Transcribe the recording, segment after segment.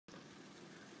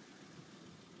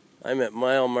I'm at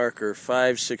mile marker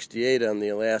 568 on the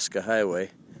Alaska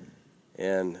Highway,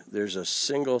 and there's a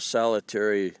single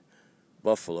solitary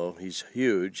buffalo. He's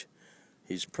huge.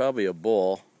 He's probably a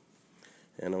bull,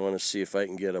 and I want to see if I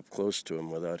can get up close to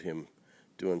him without him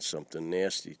doing something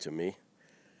nasty to me.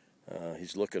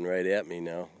 He's looking right at me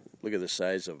now. Look at the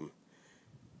size of him.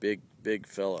 Big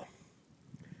fella.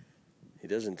 He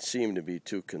doesn't seem to be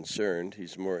too concerned.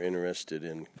 He's more interested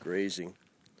in grazing.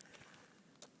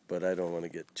 But I don't want to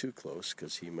get too close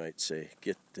because he might say,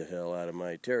 "Get the hell out of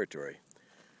my territory."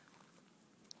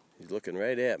 He's looking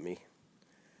right at me,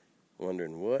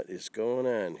 wondering what is going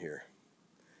on here.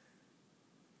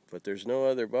 But there's no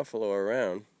other buffalo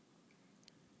around.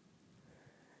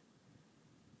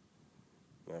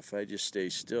 Now, if I just stay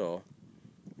still,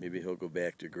 maybe he'll go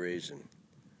back to grazing.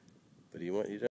 But he doesn't